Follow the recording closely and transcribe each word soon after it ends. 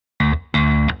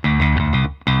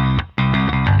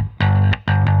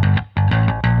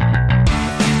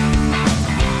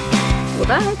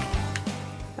back.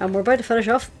 And we're about to finish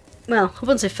off. Well, I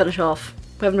wouldn't say finish off.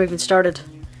 We haven't even started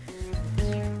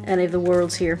any of the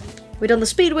worlds here. We've done the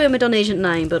Speedway and we've done Agent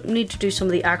 9, but we need to do some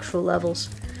of the actual levels.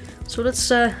 So let's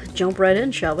jump right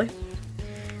in, shall we?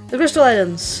 The Crystal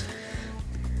Islands.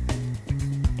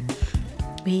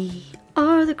 We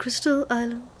are the Crystal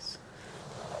Islands.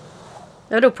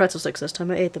 I had no pretzel sticks this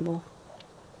time, I ate them all.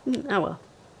 Oh well.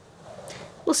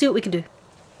 We'll see what we can do.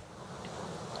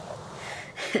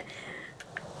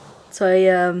 So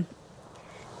I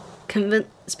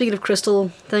speaking of crystal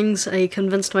things, I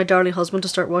convinced my darling husband to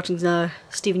start watching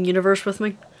Steven Universe with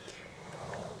me.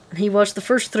 And he watched the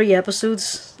first 3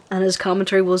 episodes, and his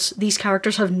commentary was, these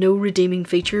characters have no redeeming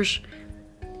features.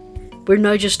 We're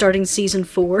now just starting season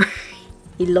 4.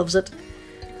 He loves it.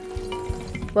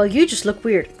 Well, you just look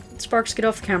weird. Sparks, get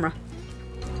off the camera.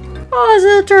 Oh, it's a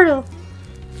little turtle.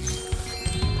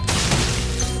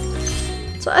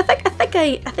 So I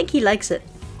think he likes it.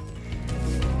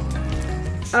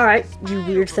 Alright, you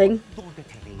weird thing. Don't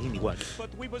tell anyone.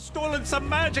 But we were stolen some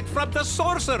magic from the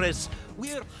sorceress.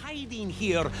 We're hiding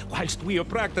here whilst we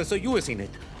practice using it.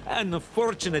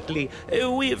 Unfortunately,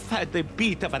 we've had a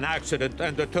bit of an accident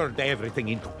and turned everything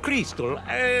into crystal,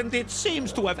 and it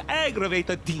seems to have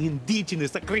aggravated the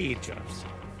indigenous creatures.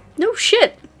 No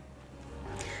shit.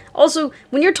 Also,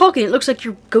 when you're talking, it looks like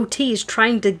your goatee is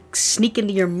trying to sneak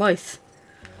into your mouth.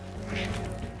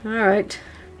 Alright.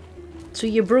 So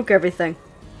you broke everything.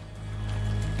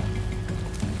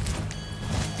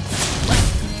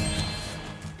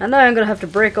 And now I'm gonna have to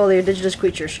break all the indigenous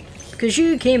creatures. Because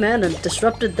you came in and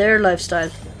disrupted their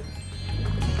lifestyle.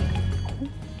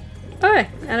 Alright,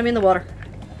 enemy in the water.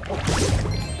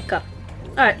 Got it.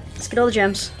 Alright, let's get all the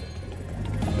gems.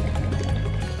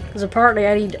 Because apparently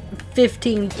I need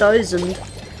 15,000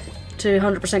 to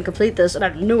 100% complete this, and I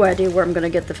have no idea where I'm gonna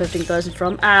get the 15,000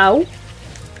 from. Ow!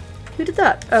 Who did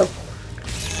that? Oh.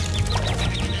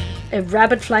 A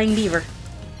rabid flying beaver.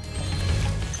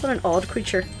 What an odd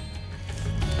creature.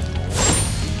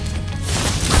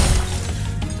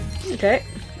 Okay.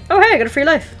 Oh hey, I got a free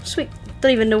life. Sweet.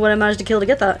 Don't even know what I managed to kill to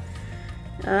get that.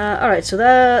 Alright, so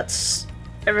that's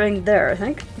everything there, I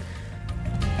think.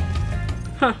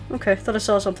 Huh, okay. Thought I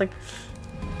saw something.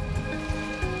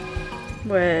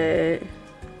 Wait.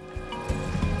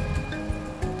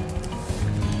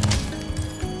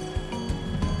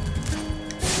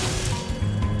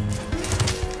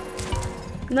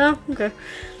 No? Okay.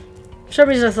 For some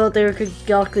reason I thought they could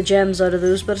gawk the gems out of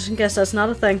those, but I guess that's not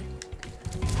a thing.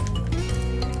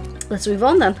 Let's move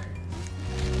on then.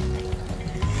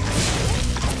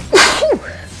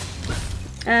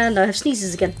 And I have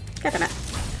sneezes again. God damn it.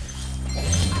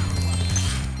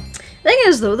 Thing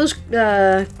is though, those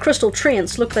crystal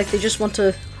trains look like they just want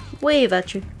to wave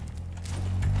at you.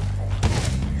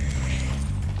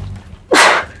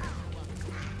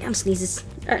 Damn sneezes.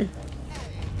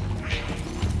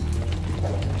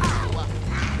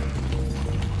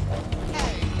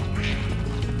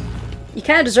 You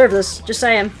kinda deserve this, just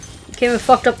saying. You came and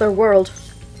fucked up their world.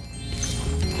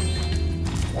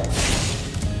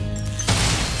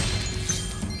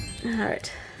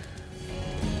 Alright.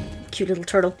 Cute little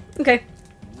turtle. Okay.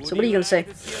 So what are you gonna say?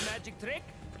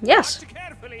 Yes.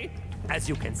 As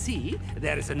you can see,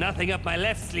 there is nothing up my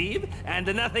left sleeve and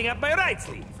nothing up my right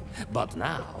sleeve. But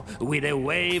now, with a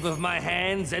wave of my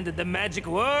hands and the magic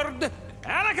word,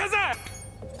 Alakazam!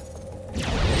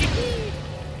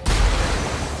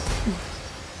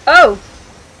 Oh!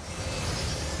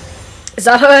 Is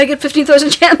that how I get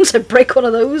 15,000 gems? I break one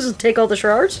of those and take all the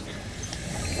shards?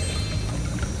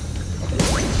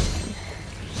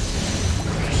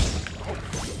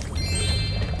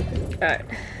 Alright.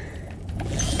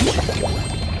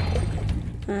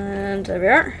 And there we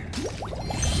are.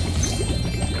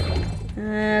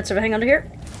 That's everything under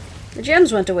here. The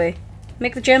gems went away.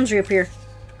 Make the gems reappear.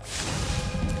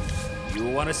 You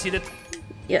wanna see that?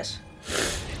 Yes.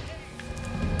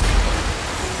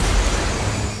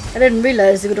 I didn't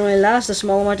realize they would only last a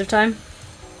small amount of time.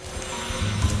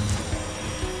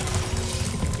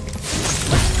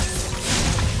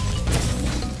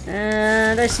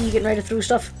 And I see you getting ready to throw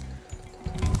stuff.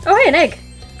 Oh hey, an egg!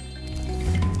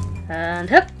 And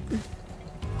hip.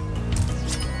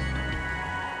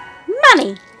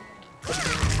 Money!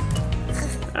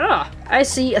 Ah, I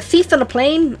see a thief on a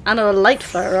plane and a light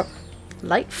flare up.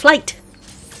 Light? Flight.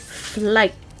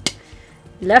 Flight.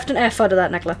 Left an F out of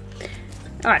that, Nicola.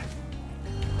 Alright.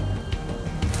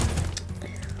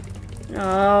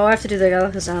 Oh, I have to do the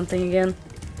Alakazam thing again.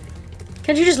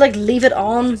 Can't you just, like, leave it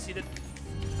on?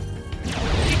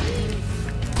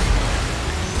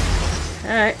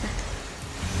 Alright.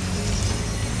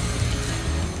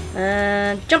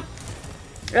 And jump.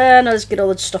 No, let's get all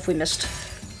the stuff we missed.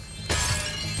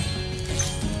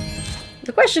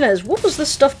 The question is, what was this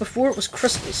stuff before it was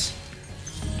crystals?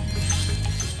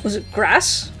 Was it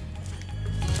grass?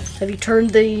 Have you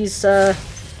turned these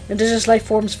indigenous life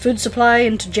forms' food supply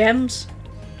into gems?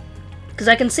 Because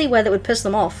I can see why that would piss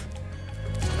them off.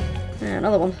 Yeah,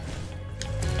 another one.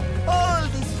 All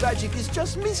this magic is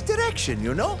just misdirection,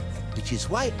 you know? Which is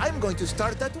why I'm going to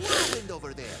start that whirlwind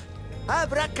over there.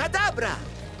 Abracadabra!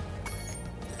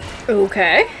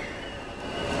 Okay.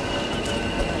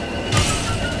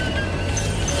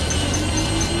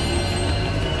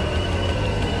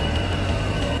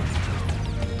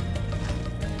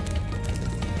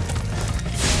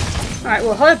 Alright,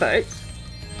 well how about,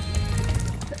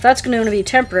 if that's going to be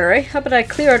temporary, how about I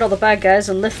clear out all the bad guys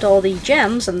and lift all the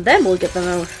gems and then we'll get them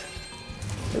out.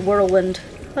 The whirlwind.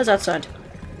 How's that sound?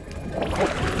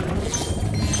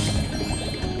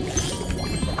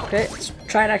 Okay, let's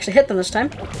try and actually hit them this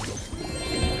time.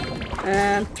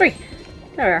 And 3.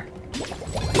 There we are.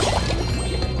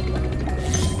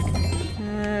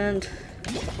 And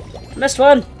missed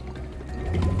one.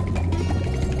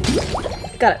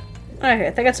 Got it. Okay,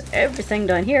 I think that's everything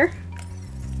down here.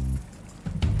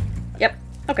 Yep.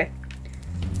 Okay.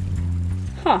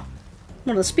 Huh.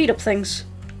 One of the speed up things.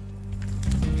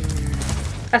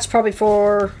 That's probably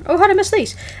for... Oh, how did I miss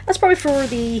these? That's probably for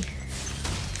the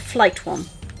flight one.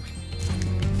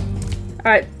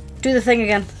 Alright, do the thing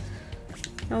again.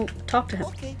 No, talk to him.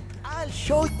 Okay, I'll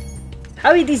show you.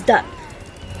 How are these done?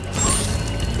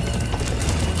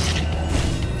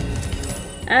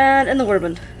 And in the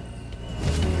whirlwind.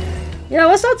 You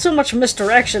know, it's not so much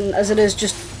misdirection as it is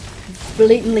just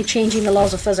blatantly changing the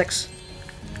laws of physics.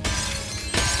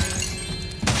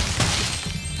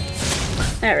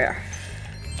 There we are.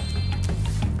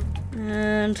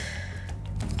 And...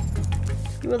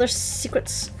 other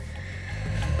secrets.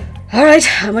 Alright,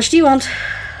 how much do you want?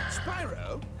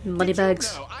 Spyro? Money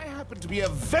bags. No, I happen to be a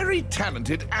very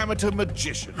talented amateur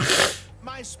magician.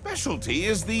 My specialty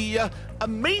is the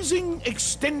amazing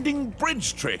extending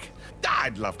bridge trick.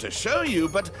 I'd love to show you,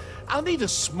 but I'll need a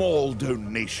small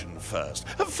donation first.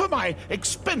 For my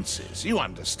expenses, you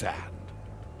understand.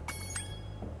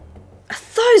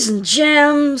 1,000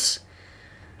 gems!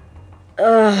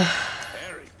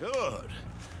 Very good.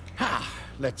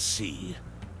 Let's see.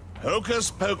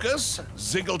 Hocus pocus,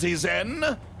 zigglety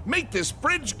zen. Make this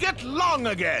bridge get long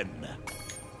again.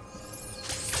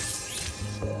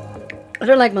 I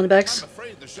don't like money bags. I'm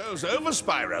afraid the show's over,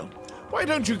 Spyro. Why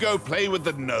don't you go play with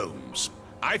the gnomes?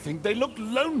 I think they look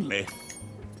lonely.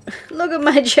 Look at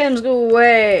my gems go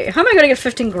away. How am I gonna get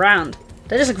 15 grand?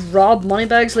 Did I just like rob money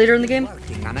bags later in the game?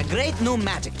 Working on a great new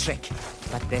magic trick,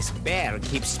 but this bear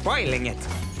keeps spoiling it.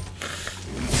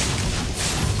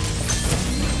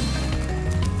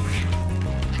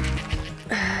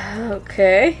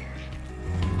 Okay.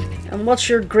 And what's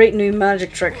your great new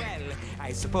magic trick? Well,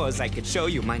 I suppose I could show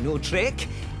you my new trick.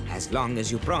 As long as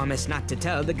you promise not to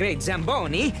tell the great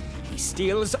Zamboni, he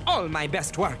steals all my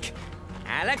best work.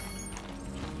 Alec?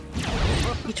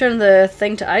 You turn the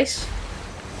thing to ice?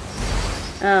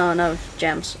 Oh no,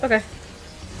 gems. Okay.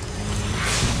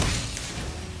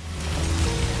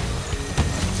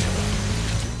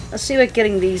 Let's see about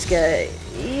getting these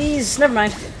guys. Never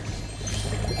mind.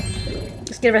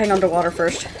 Let's get everything underwater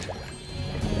first.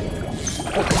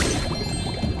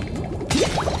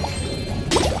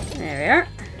 There we are.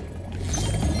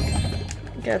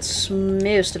 Got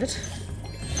most of it.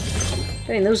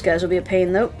 Getting those guys will be a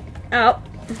pain though. Ow.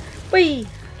 Whee!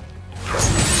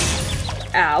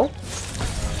 Ow.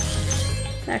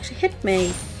 That actually hit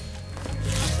me.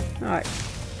 Alright.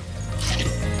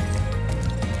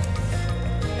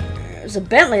 There's a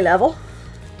Bentley level.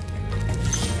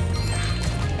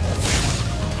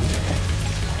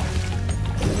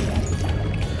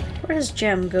 Where does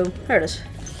gem go? There it is.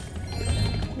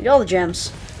 Need all the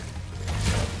gems.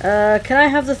 Can I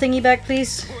have the thingy back,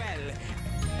 please?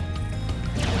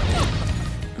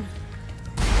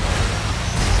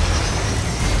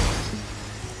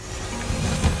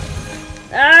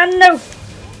 Ah, no!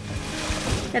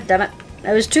 God damn it.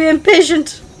 I was too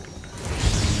impatient.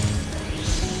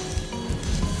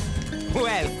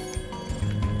 Well.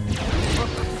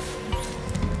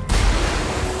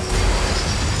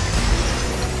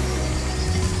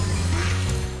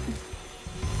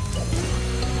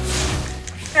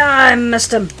 Ah, I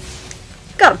missed him.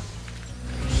 Got him.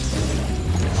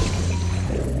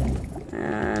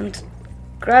 And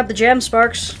grab the gem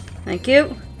sparks. Thank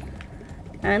you.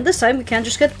 And this time we can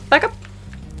just get back up.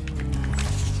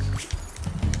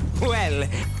 Well.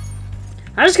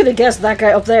 I'm just gonna guess that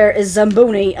guy up there is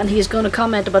Zamboni and he's gonna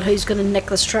comment about how he's gonna nick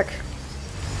this trick.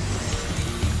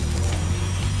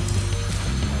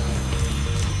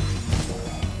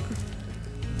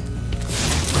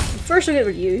 first we'll get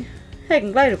rid of you. Hey, I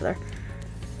can glide over there.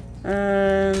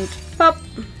 And pop.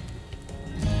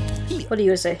 Here, What do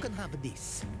you say? you can have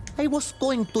this. I was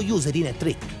going to use it in a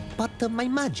trick, but my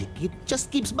magic, it just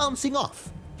keeps bouncing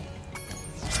off.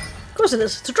 Of course it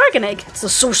is. It's a dragon egg. It's the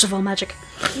source of all magic.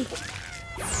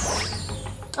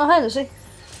 Oh, hi, Lucy.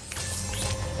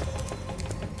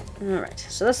 Alright,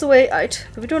 so that's the way out.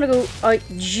 But we don't want to go out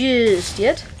just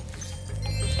yet.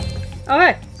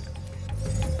 Okay.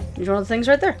 There's one of the things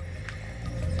right there.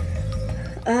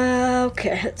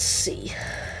 Okay, let's see.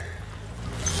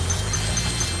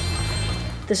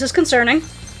 This is concerning.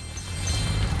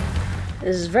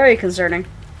 This is very concerning.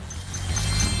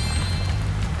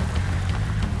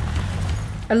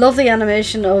 I love the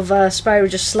animation of Spyro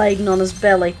just sliding on his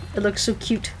belly. It looks so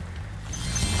cute.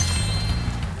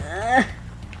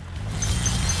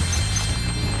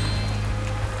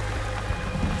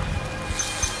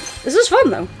 This is fun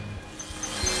though.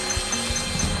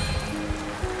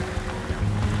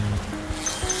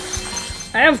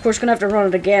 I am of course gonna have to run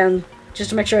it again just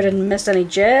to make sure I didn't miss any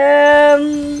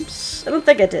gems. I don't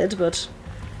think I did, but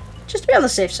just to be on the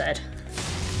safe side.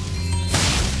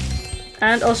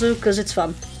 And also because it's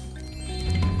fun.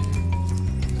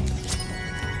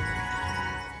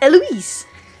 Eloise!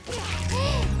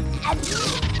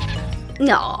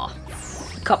 No,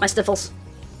 caught my sniffles.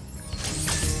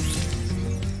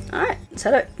 Alright, let's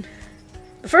head out.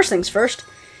 But first things first,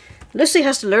 Lucy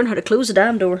has to learn how to close the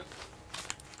damn door.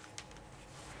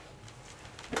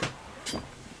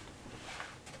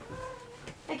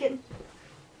 Hey kitten.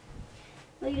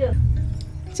 What are you doing?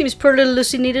 Seems poor little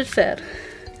Lucy needed fed.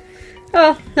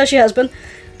 Oh, now she has been.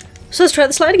 So let's try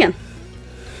the slide again.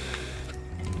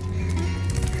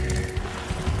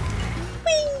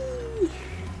 Whee!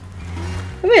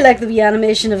 I really like the wee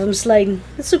animation of him sliding.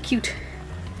 It's so cute.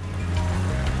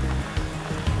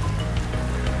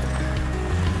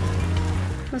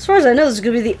 As far as I know, this is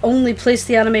going to be the only place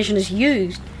the animation is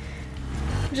used.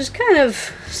 Which is kind of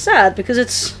sad because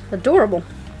it's adorable.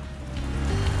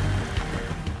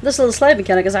 This little slide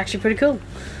mechanic is actually pretty cool.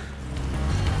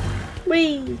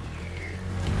 Whee!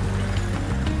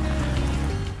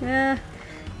 Yeah,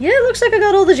 it looks like I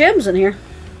got all the gems in here.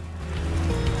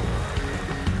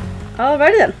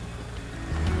 Alrighty then.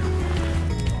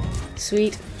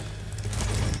 Sweet.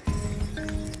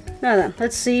 Now then,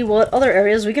 let's see what other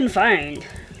areas we can find.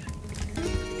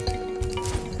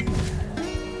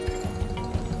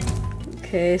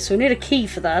 Okay, so we need a key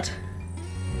for that.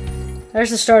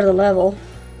 There's the start of the level.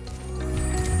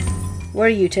 Where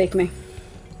do you take me?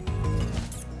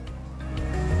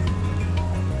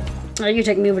 Oh, you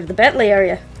take me over to the Bentley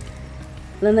area.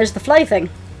 And then there's the fly thing.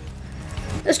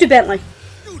 Let's do Bentley.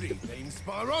 Good evening,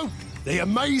 Spyro. The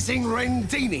amazing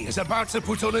Rendini is about to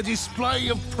put on a display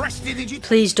of prestidigitation.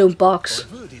 Please don't box.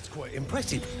 I've heard it's quite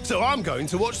impressive, so I'm going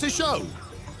to watch the show.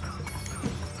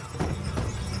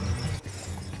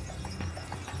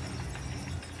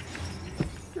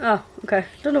 Oh, okay.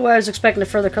 Don't know why I was expecting a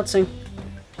further cutscene.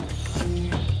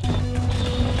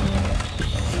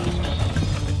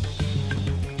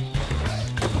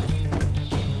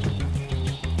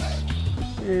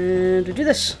 And we do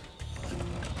this.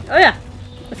 Oh yeah,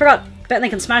 I forgot. Bentley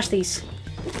can smash these.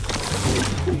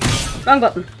 Wrong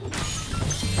button.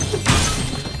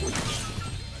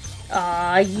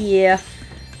 Ah, yeah.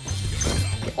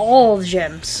 All the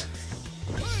gems.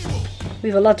 We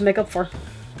have a lot to make up for.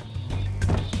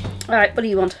 Alright, what do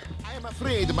you want? I am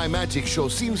afraid my magic show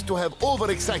seems to have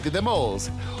overexcited them all.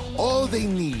 All they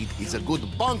need is a good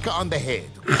bonker on the head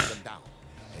to put them down.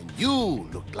 And you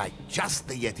look like just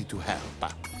the Yeti to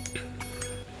help.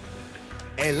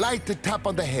 A light tap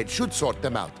on the head should sort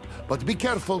them out. But be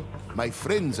careful, my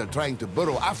friends are trying to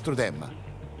burrow after them.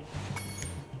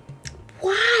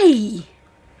 Why?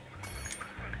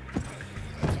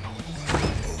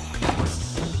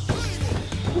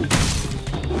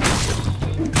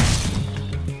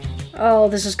 Oh,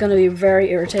 this is going to be very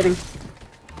irritating.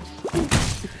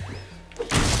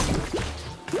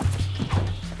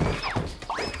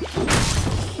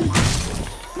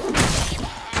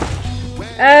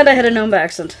 And I hit a gnome by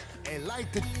accident.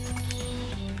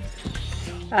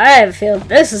 I have a feeling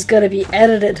this is going to be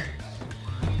edited.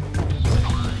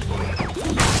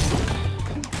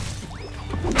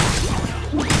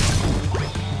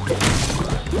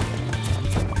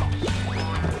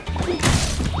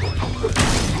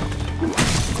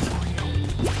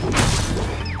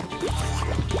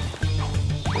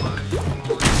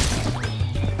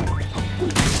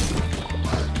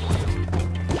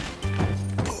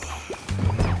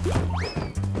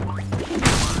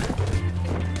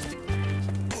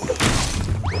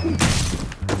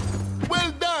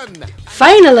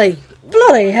 Finally!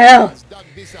 Bloody hell. Dug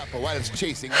this up while it's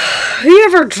chasing.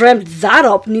 Whoever dreamt that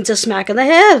up needs a smack in the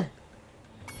head.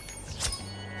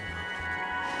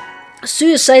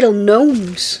 Suicidal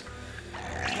gnomes.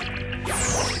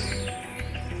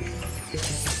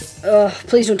 Ugh,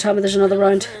 please don't tell me there's another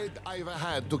round. I've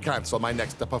had to cancel my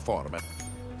next performance.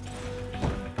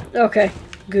 Okay,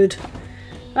 good.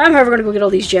 I'm however gonna go get all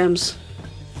these gems.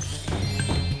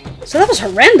 So that was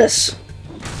horrendous.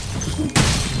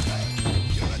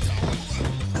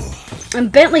 And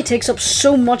Bentley takes up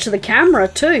so much of the camera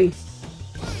too.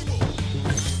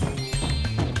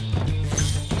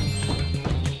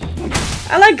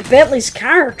 I like Bentley's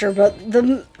character, but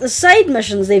the side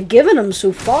missions they've given him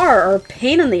so far are a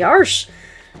pain in the arse.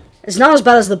 It's not as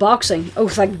bad as the boxing. Oh,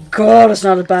 thank God it's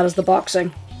not as bad as the boxing.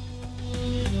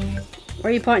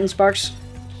 Where are you pointing, Sparks?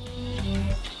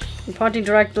 I'm pointing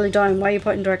directly down. Why are you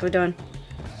pointing directly down?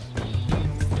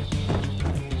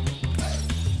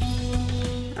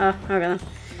 Ah, okay then.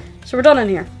 So we're done in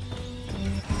here.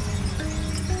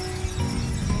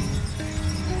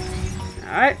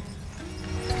 Alright.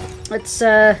 Let's,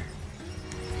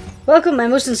 welcome my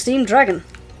most esteemed dragon.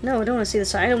 No, I don't want to see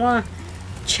this. I don't want to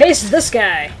chase this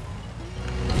guy.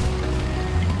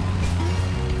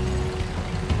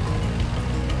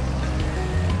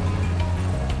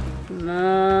 Come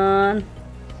on.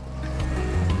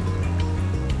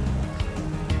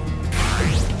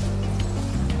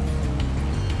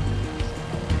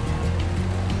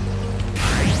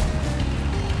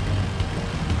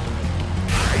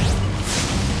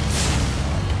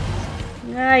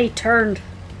 Ah, he turned.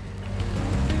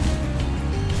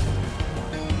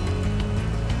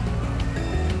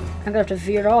 I'm gonna have to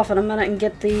veer off in a minute and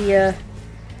get the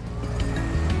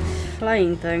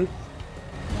flying thing.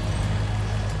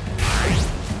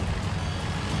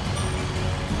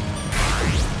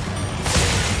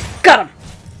 Got him!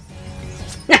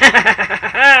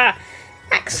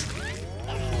 X.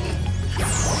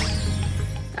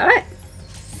 Alright.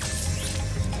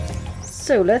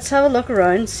 So let's have a look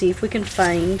around, see if we can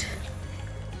find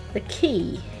the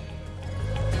key.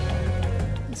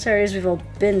 This areas we've all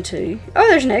been to. Oh,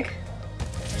 there's Nick.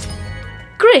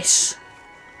 Grace.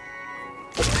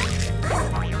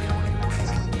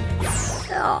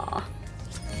 Aww.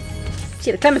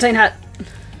 See the Clementine hat.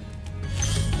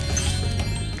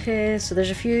 Okay, so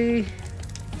there's a few.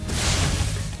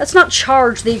 Let's not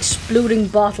charge the exploding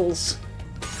bottles.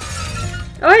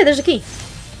 Oh, yeah, there's a key.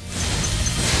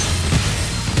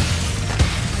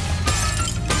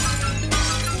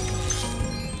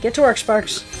 Get to work,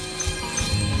 Sparks.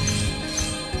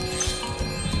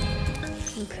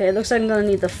 Okay, looks like I'm gonna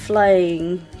need the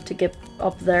flying to get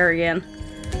up there again.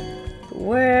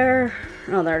 Where?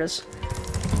 Oh, there it is.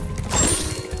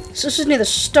 So this is near the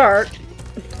start.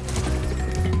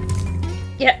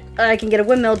 Yeah, I can get a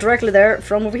windmill directly there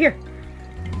from over here.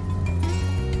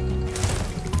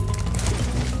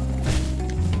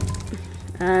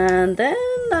 And then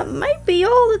that might be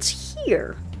all that's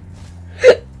here.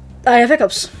 I have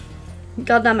hiccups.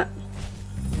 God damn it.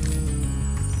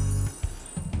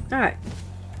 Alright.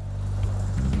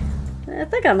 I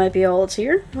think that might be all that's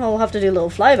here. I'll have to do a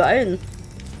little flyby and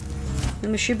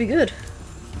then we should be good.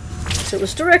 So it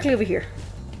was directly over here.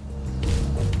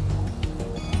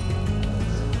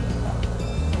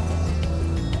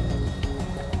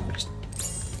 Just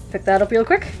pick that up real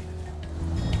quick.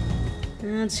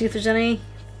 And see if there's any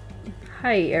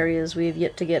high areas we have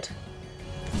yet to get.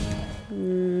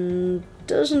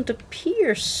 Doesn't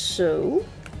appear so.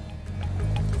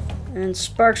 And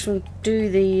Sparks won't do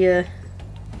the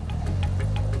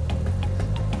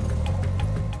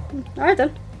Alright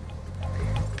then.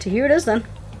 To here it is then.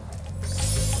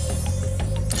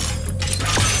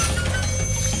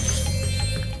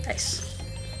 Nice.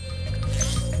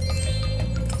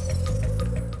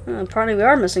 Apparently we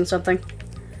are missing something.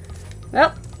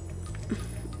 Well,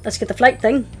 let's get the flight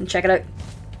thing and check it out.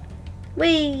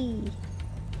 Whee!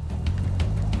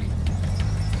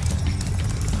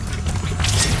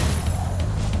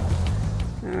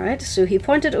 Alright, so he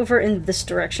pointed over in this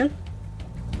direction.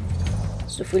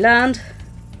 So if we land...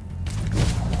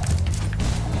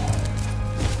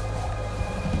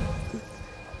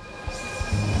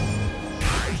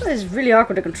 It's really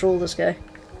awkward to control this guy.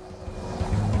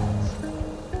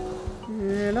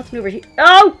 Nothing over here.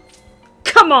 Oh!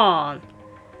 Come on!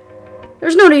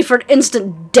 There's no need for an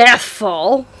instant death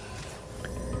fall.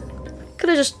 Could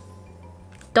have just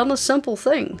done a simple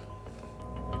thing.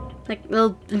 Like,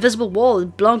 the invisible wall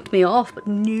had blocked me off, but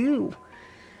no.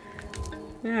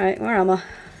 Alright, where am I?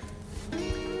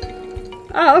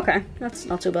 Oh, okay. That's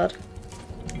not too bad.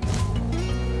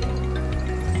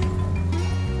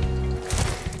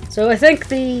 So I think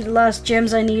the last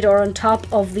gems I need are on top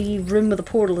of the room where the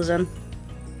portal is in.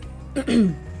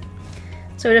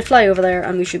 So we fly over there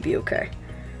and we should be okay.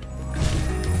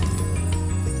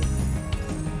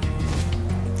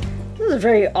 This is a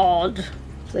very odd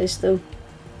place though.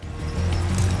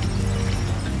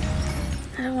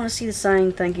 I don't want to see the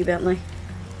sign, thank you, Bentley.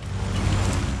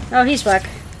 Oh, he's back.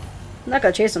 I'm not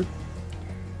gonna chase him.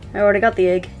 I already got the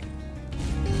egg.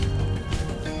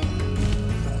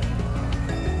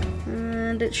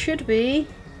 And it should be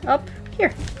up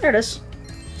here. There it is.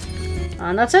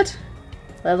 And that's it.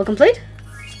 Level complete.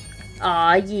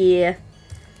 Ah, yeah.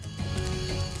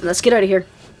 Let's get out of here.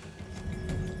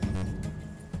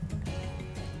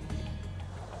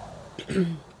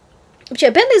 But yeah,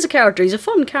 Bentley's a character. He's a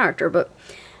fun character, but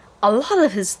a lot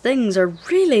of his things are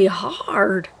really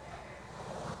hard.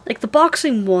 Like the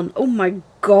boxing one. Oh my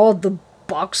god, the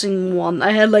boxing one.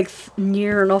 I had like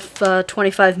near enough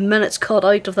 25 minutes cut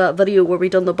out of that video where we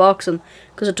done the boxing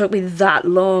because it took me that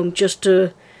long just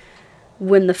to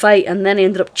win the fight, and then I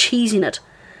ended up cheesing it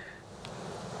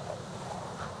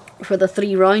for the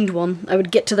 3-round one. I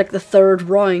would get to like the 3rd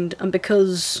round, and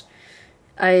because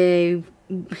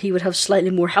he would have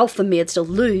slightly more health than me, I'd still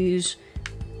lose.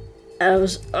 I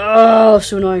was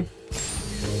so annoying.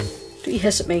 Don't you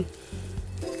hiss at me.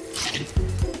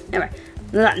 Anyway,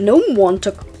 that gnome one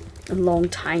took a long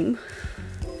time.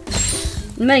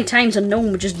 Many times a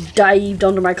gnome just dived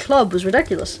under my club was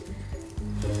ridiculous.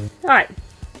 Alright.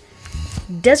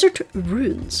 Desert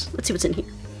ruins. Let's see what's in here.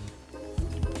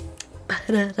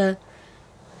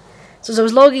 So as I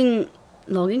was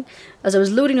as I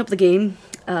was loading up the game,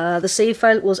 the save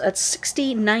file was at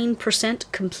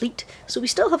 69% complete, so we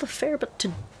still have a fair bit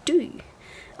to do.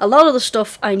 A lot of the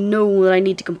stuff I know that I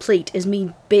need to complete is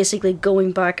me basically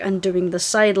going back and doing the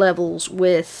side levels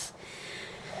with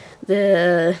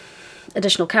the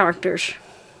additional characters.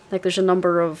 Like there's a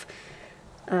number of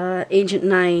Agent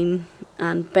 9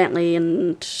 and Bentley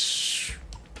and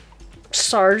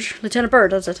Sarge, Lieutenant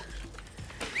Bird, that's it.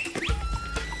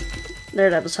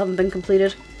 Their levels haven't been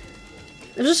completed.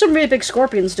 There's just some really big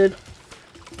scorpions, dude.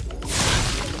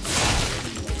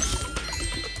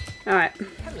 Alright.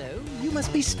 Hello, you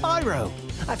must be Spyro.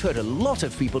 I've heard a lot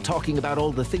of people talking about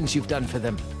all the things you've done for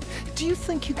them. Do you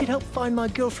think you could help find my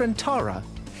girlfriend Tara?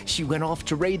 She went off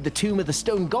to raid the tomb of the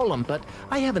stone golem, but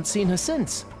I haven't seen her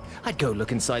since. I'd go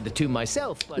look inside the tomb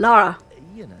myself, but... Lara.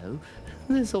 You know,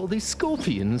 there's all these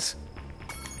scorpions.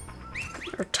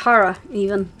 Or Tara,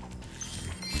 even.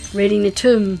 Raiding the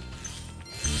tomb.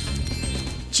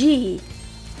 Gee.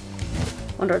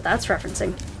 Wonder what that's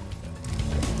referencing.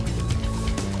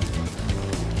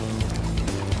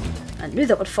 I knew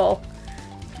that would fall.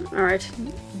 Alright.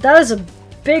 That is a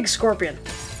big scorpion.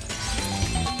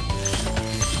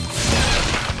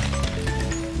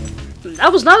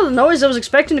 That was not the noise I was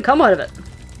expecting to come out of it.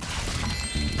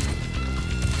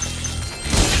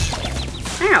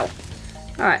 Ow.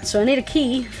 Alright, so I need a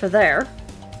key for there.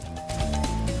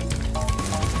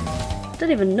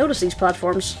 Didn't even notice these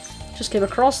platforms. Just came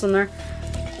across them there.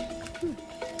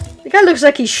 The guy looks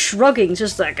like he's shrugging,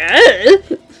 just like,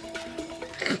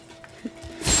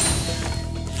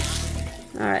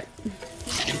 Alright.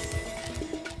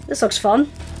 This looks fun.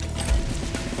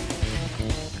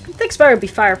 I think Spyro would be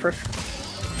fireproof.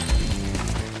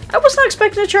 I was not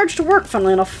expecting a charge to work,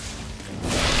 funnily enough.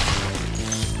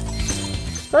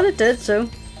 But it did, so.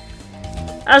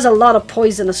 That's a lot of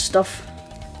poisonous stuff.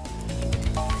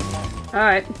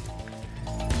 Alright.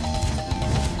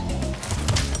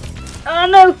 Oh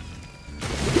no!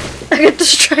 I got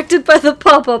distracted by the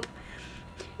pop-up.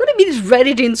 What do you mean it's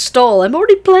ready to install? I'm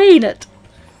already playing it.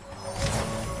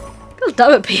 God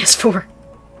damn it, PS4.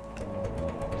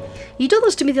 You did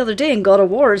this to me the other day in God of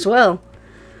War as well.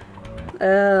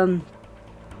 I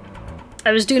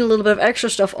was doing a little bit of extra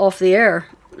stuff off the air,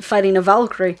 fighting a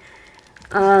Valkyrie,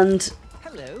 and...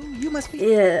 Hello, you must be...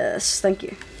 Yes, thank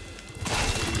you.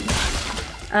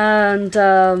 And,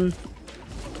 a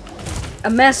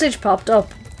message popped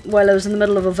up while I was in the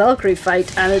middle of a Valkyrie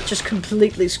fight, and it just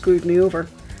completely screwed me over.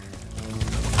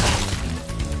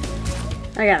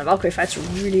 Again, the Valkyrie fights are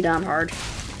really damn hard.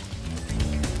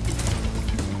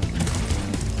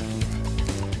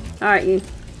 Alright, you.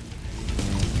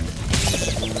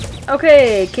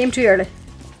 Okay, came too early.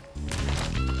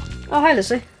 Oh, hi,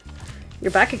 Lucy.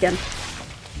 You're back again.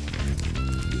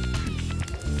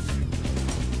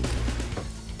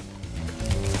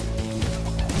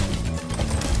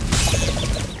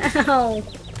 Ow!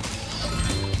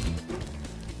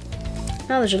 Oh,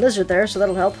 there's a lizard there, so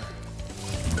that'll help.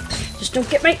 Just don't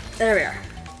get me. There we are.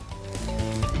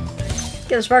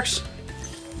 Get the sparks.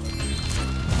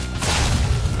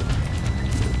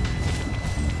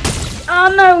 Oh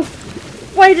no!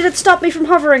 Why did it stop me from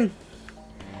hovering?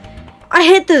 I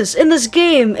hate this. In this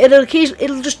game, it'll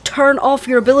just turn off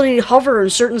your ability to hover in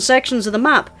certain sections of the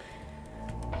map.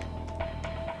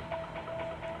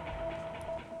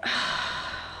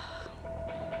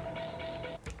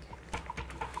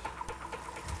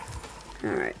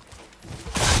 Alright.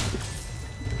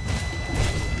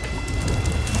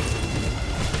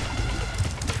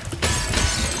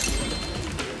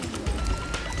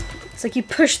 It's like you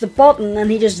push the button and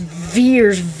he just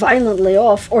veers violently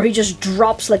off, or he just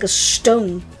drops like a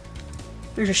stone.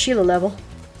 There's a Sheila level.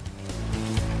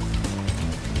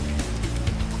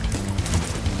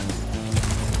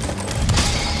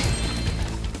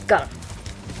 Got him.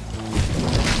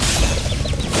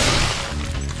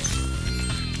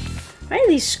 Why are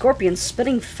these scorpions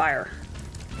spitting fire?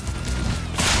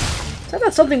 Is that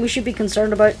not something we should be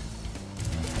concerned about?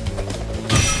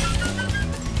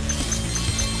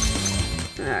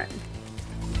 Alright.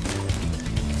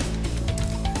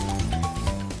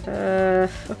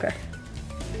 Okay.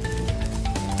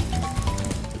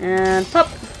 And pop!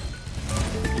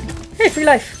 Hey, free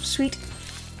life! Sweet.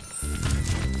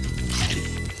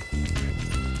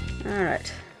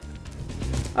 Alright.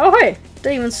 Oh, hey!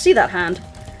 Didn't even see that hand.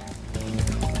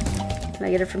 Can I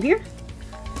get it from here?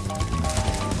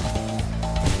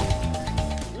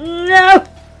 No!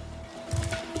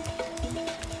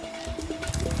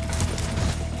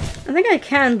 I think I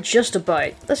can just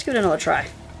about. Let's give it another try.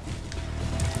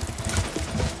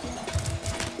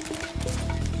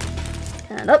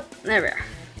 And up. There we are.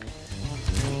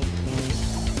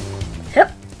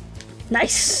 Yep.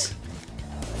 Nice.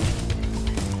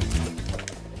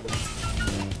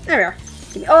 There we are.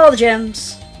 Give me all the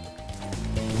gems.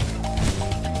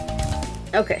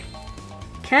 Okay.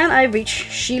 Can I reach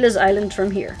Sheila's island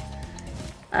from here?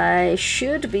 I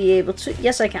should be able to.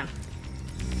 Yes, I can.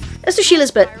 Let's do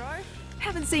Sheila's bit.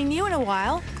 Haven't seen you in a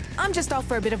while. I'm just off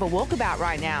for a bit of a walkabout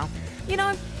right now. You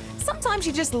know, sometimes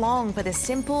you just long for the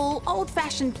simple,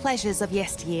 old-fashioned pleasures of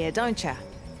yesteryear, don't you?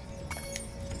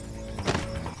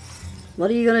 What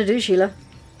are you gonna do, Sheila?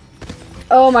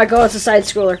 Oh my god, it's a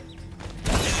side-scroller.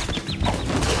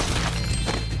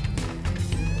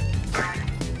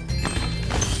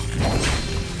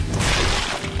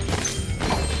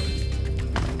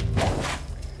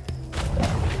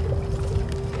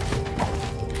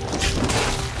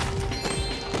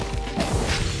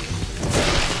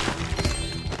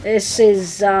 This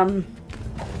is, a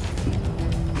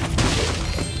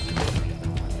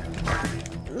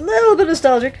little bit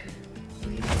nostalgic.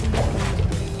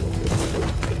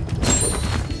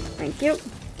 Thank you.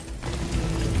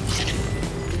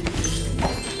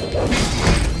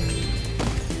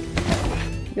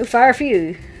 No fire for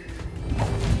you.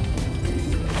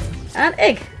 And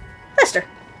egg. Lester.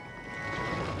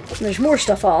 And there's more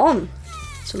stuff on.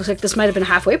 So it looks like this might have been a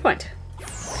halfway point.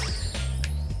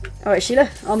 Alright, Sheila,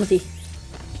 on with you.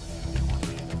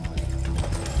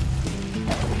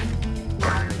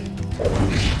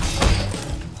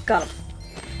 Got him.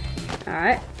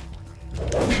 Alright.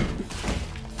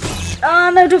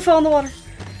 Oh no, don't fall in the water.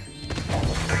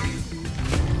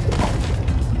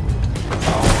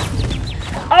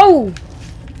 Oh!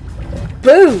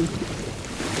 Boo!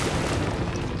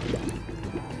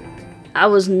 That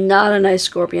was not a nice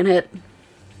scorpion hit.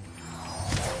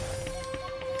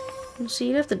 See,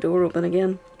 you left the door open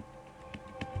again.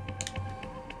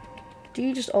 Do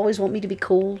you just always want me to be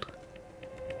cold?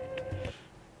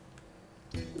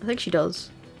 I think she does.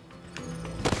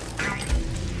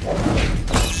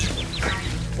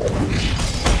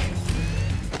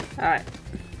 Alright.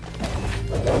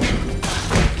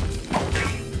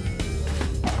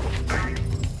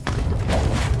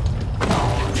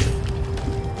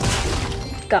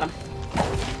 Got him.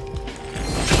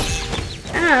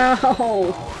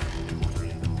 Ow!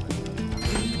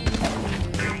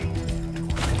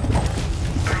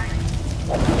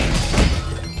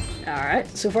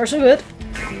 Alright, so far so good.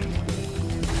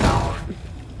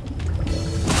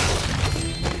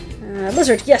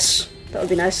 Lizard, yes! That would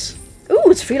be nice. Ooh,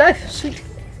 it's free life. Sweet.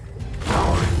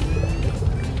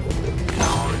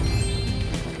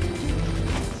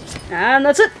 And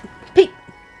that's it. Peek.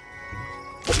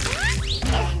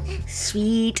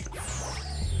 Sweet.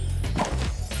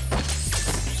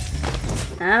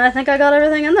 And I think I got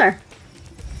everything in there.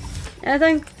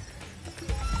 Anything?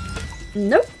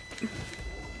 Nope.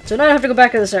 So now I have to go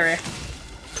back to this area.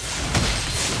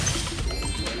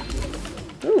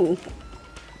 Ooh.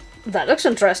 That looks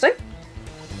interesting.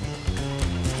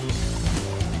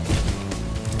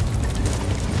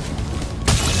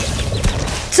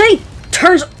 See?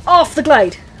 Turns off the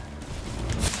glide.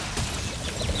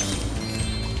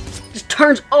 Just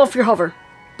turns off your hover.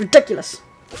 Ridiculous.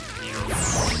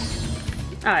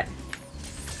 Alright.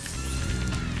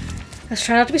 Let's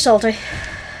try not to be salty.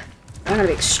 I'm gonna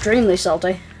be extremely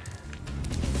salty.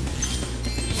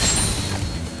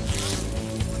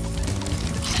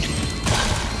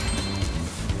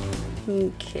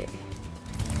 Okay.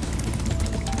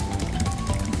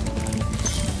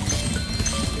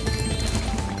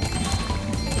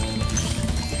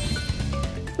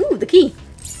 Ooh, the key.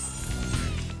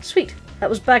 Sweet. That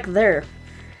was back there.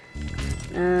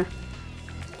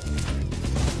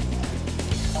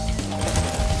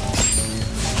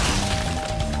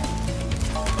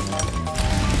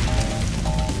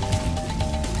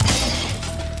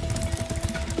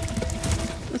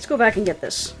 Let's go back and get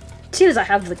this. As soon as I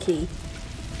have the key.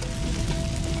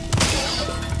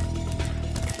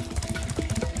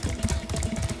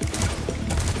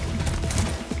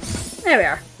 There we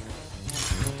are.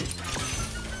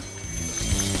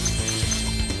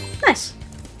 Nice.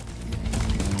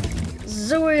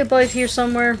 Zoe about here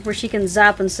somewhere where she can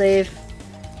zap and save.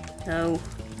 No.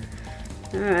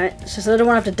 Alright, so I don't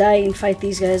want to have to die and fight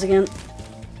these guys again.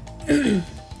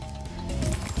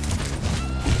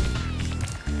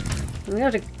 We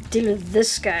have to deal with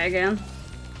this guy again.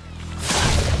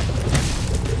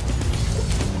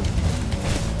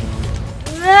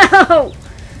 No!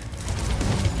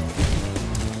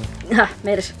 Ah,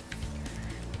 made it.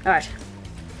 Alright.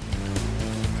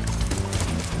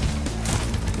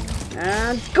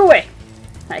 And go away!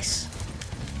 Nice.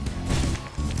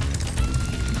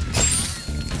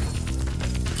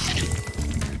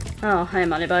 Oh, hi,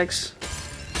 moneybags.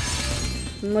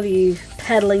 What are you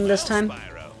peddling this time?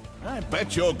 Spyro, I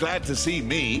bet you're glad to see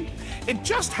me. It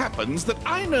just happens that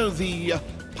I know the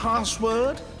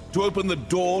password to open the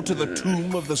door to the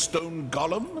tomb of the stone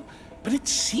golem, but it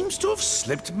seems to have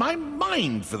slipped my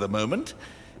mind for the moment,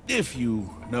 if you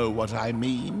know what I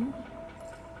mean.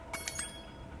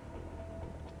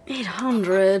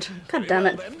 800. God damn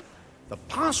it. Then, the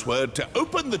password to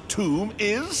open the tomb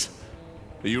is...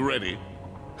 Are you ready?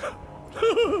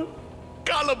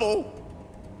 Gullible!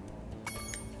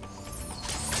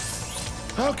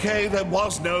 Okay, there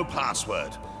was no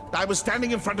password. I was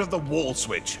standing in front of the wall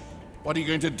switch. What are you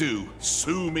going to do?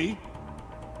 Sue me?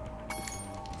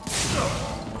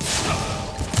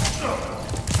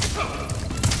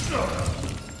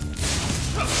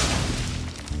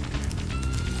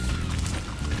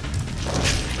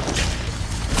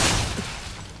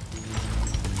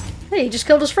 Hey, he just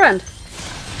killed his friend.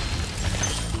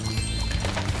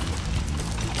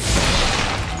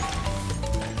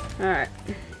 Alright.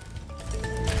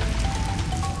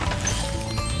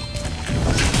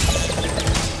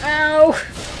 Ow!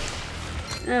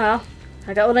 Oh well,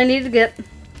 I got what I needed to get.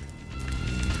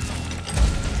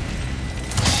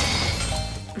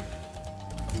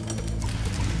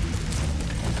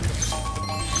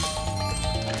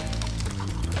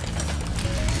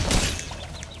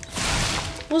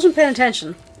 Wasn't paying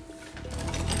attention.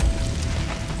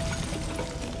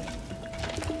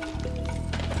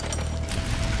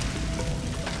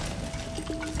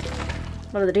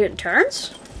 What do they do in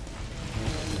turns?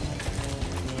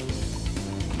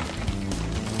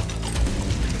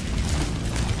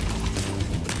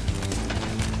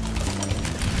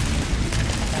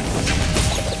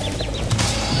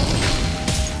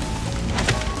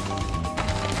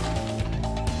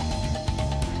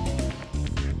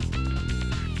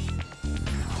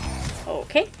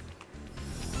 Okay.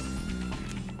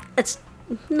 Let's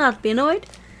not be annoyed.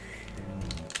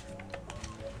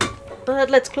 But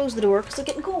let's close the door because it's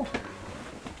getting cold.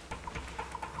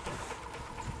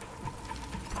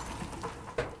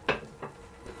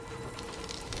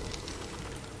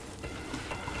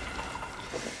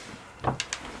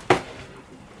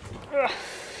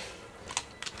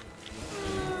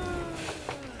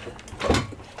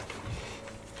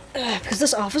 Because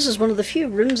this office is one of the few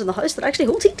rooms in the house that actually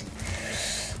holds heat.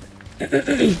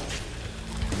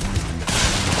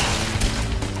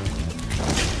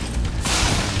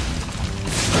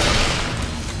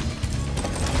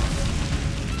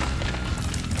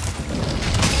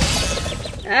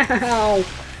 Ow!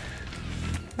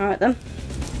 Alright then.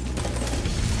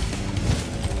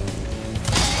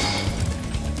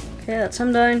 Okay, that's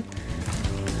him down.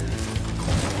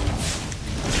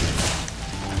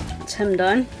 That's him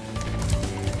down.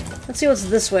 Let's see what's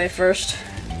this way first.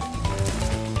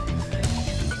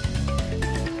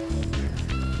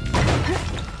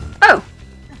 Oh!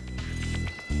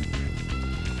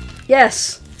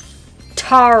 Yes!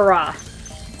 Tara!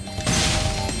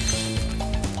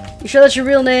 You sure that's your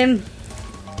real name?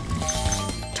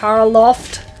 Tara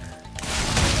Loft?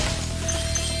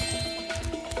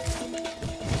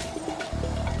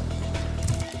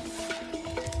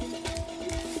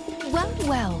 Well,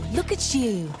 well, look at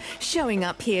you, showing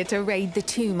up here to raid the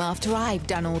tomb after I've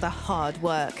done all the hard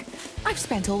work. I've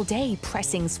spent all day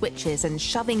pressing switches and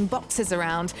shoving boxes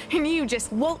around, and you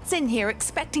just waltz in here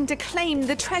expecting to claim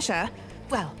the treasure?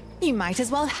 Well, you might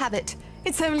as well have it.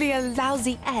 It's only a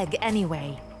lousy egg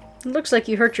anyway. It looks like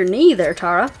you hurt your knee there,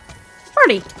 Tara.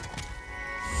 Party!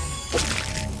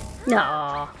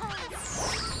 Aww.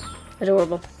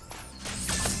 Adorable.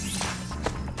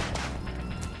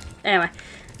 Anyway.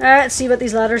 Alright, let's see about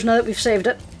these ladders now that we've saved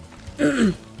it.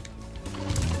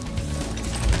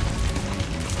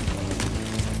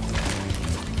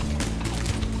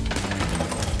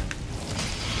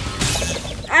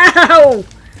 Ow!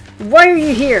 Why are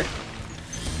you here?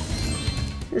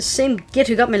 The same git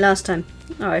who got me last time.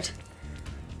 Alright.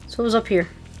 So what was up here?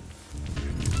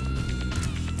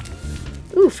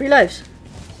 Ooh, free lives.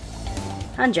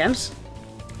 And gems.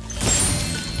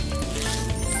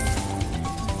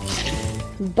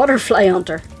 Butterfly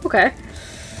Hunter. Okay.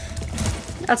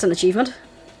 That's an achievement.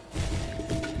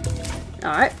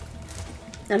 Alright.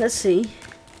 Now let's see.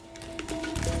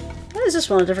 Why is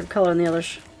this one a different colour than the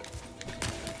others?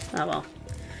 Oh well.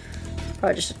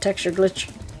 Probably just a texture glitch.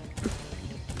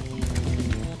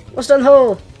 What's down the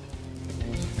hole?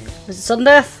 Is it sudden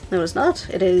death? No, it's not.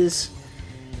 It is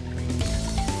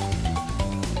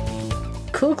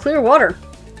cool, clear water.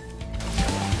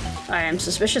 I am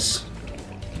suspicious.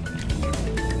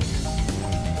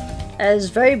 As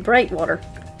very bright water.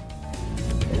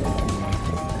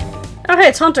 Oh hey,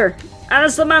 it's Hunter. And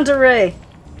it's the manta ray.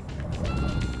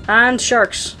 And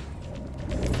sharks.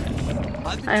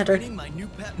 I've been training my new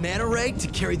pet manta ray to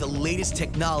carry the latest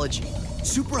technology.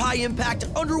 Super high impact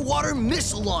underwater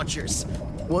missile launchers.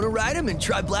 Wanna ride them and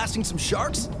try blasting some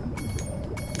sharks?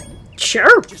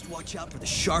 Sure. Just watch out for the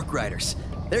shark riders.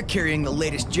 They're carrying the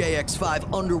latest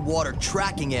JX5 underwater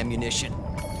tracking ammunition.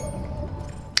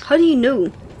 How do you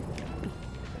know?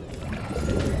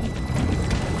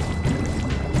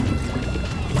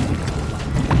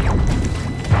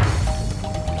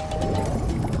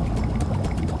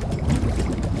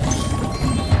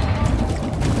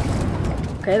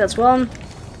 Okay, that's one.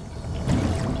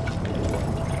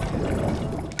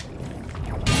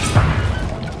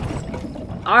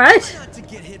 Alright. Not to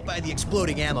get hit by the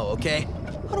exploding ammo, okay?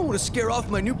 I don't want to scare off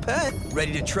my new pet.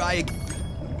 Ready to try again?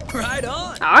 Right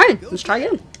on. Alright, let's try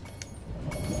again.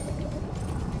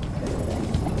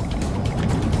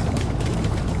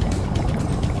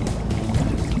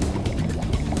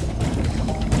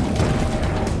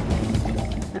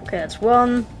 Okay, that's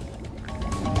one.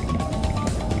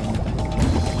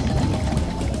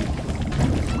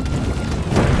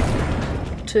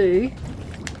 Two.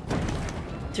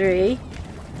 Three.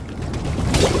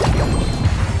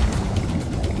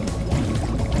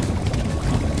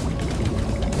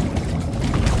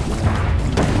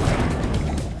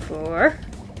 Four.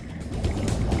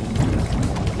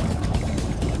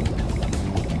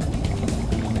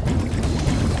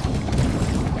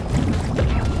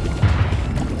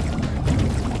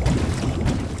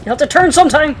 You have to turn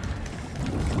sometime.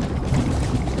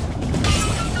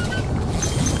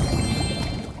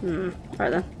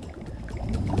 Alright then.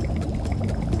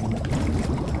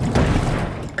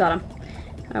 Got him.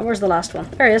 Where's the last one?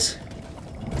 There he is.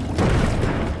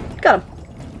 Got him.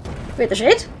 Wait, the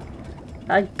shade?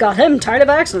 I got him, tired of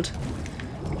accident.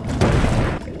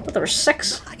 But there were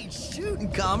 6. Nice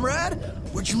shooting, comrade.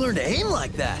 Where'd you learn to aim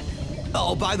like that?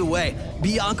 Oh, by the way,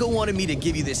 Bianca wanted me to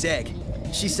give you this egg.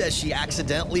 She says she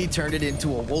accidentally turned it into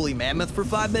a woolly mammoth for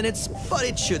 5 minutes, but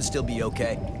it should still be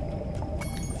okay.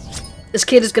 This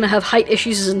kid is gonna have height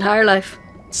issues his entire life.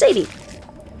 Sadie. Is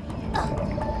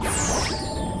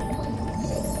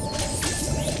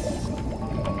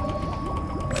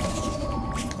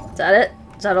that it?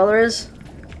 Is that all there is?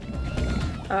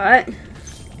 Alright.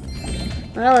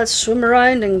 Well, let's swim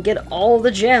around and get all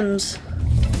the gems.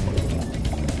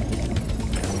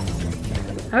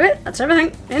 Okay, that's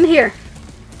everything in here.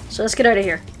 So let's get out of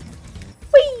here.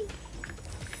 Whee!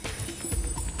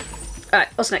 Alright,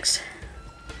 what's next?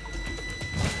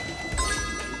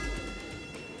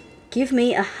 Give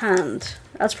me a hand.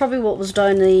 That's probably what was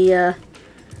down the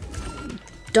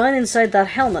down inside that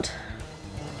helmet.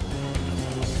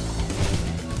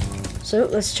 So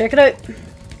let's check it out.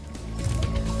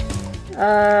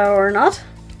 Or not?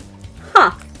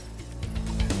 Huh.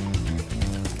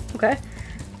 Okay.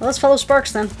 Well, let's follow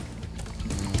Sparks then.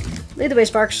 Lead the way,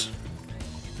 Sparks.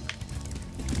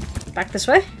 Back this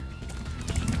way.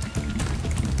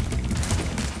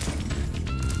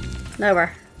 Now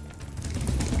where?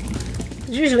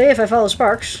 Usually, if I follow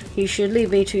Sparks, he should lead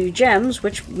me to gems,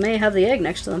 which may have the egg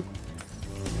next to them.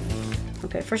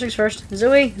 Okay, first things first.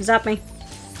 Zoe, zap me.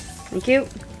 Thank you.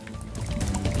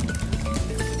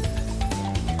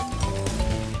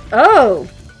 Oh!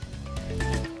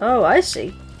 Oh, I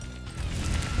see.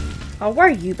 Oh, why are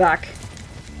you back?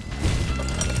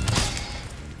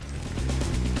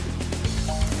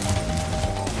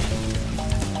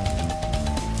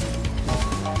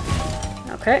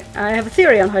 Okay, I have a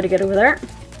theory on how to get over there.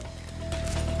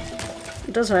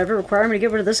 It does, however, require me to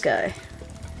get rid of this guy.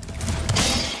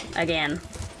 Again.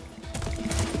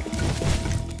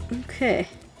 Okay.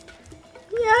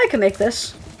 Yeah, I can make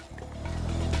this.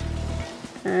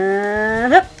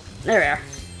 And up. There we are.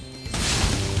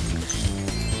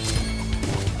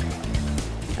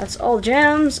 That's all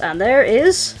gems, and there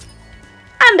is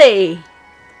Andy!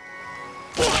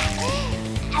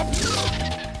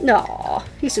 No,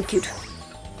 he's so cute.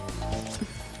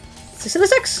 6 out of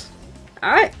 6.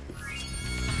 Alright.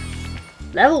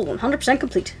 Level 100%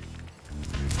 complete.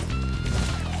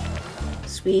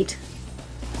 Sweet.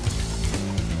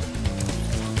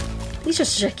 These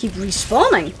just keep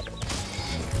respawning.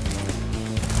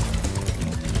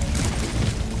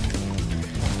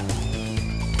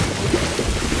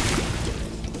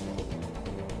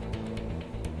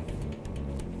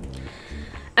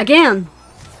 Again,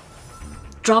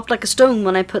 dropped like a stone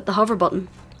when I put the hover button.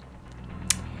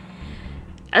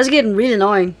 That's getting really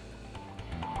annoying.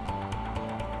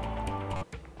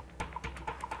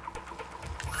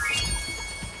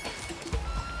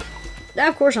 Now,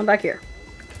 of course, I'm back here.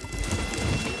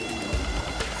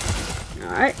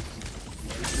 Alright.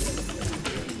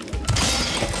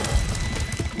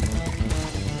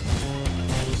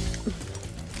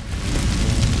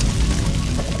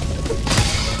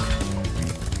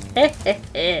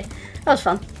 That was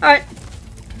fun. Alright.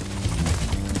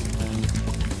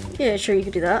 Yeah, sure, you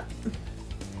could do that.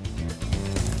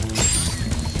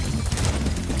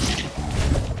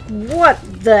 What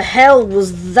the hell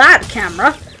was that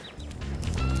camera?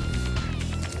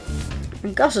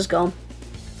 And Gus is gone.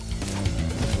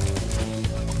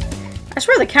 I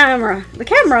swear the camera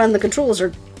and the controls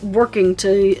are working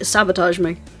to sabotage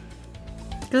me.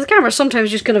 Because the camera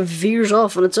sometimes just kind of veers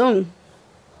off on its own.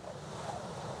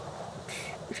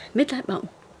 Midnight Mountain.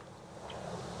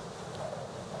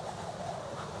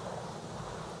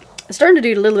 It's starting to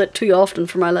do it a little bit too often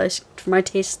for my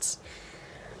tastes.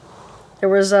 There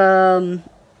was oh,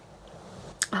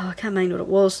 I can't mind what it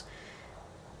was.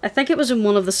 I think it was in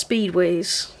one of the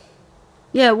speedways.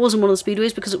 Yeah, it was in one of the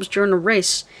speedways because it was during a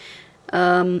race,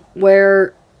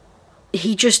 where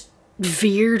he just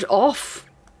veered off.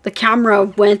 The camera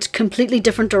went completely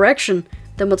different direction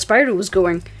than what Spyro was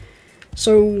going.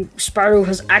 So Spyro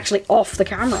was actually off the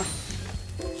camera.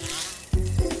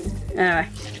 Anyway,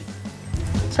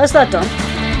 so that's that done.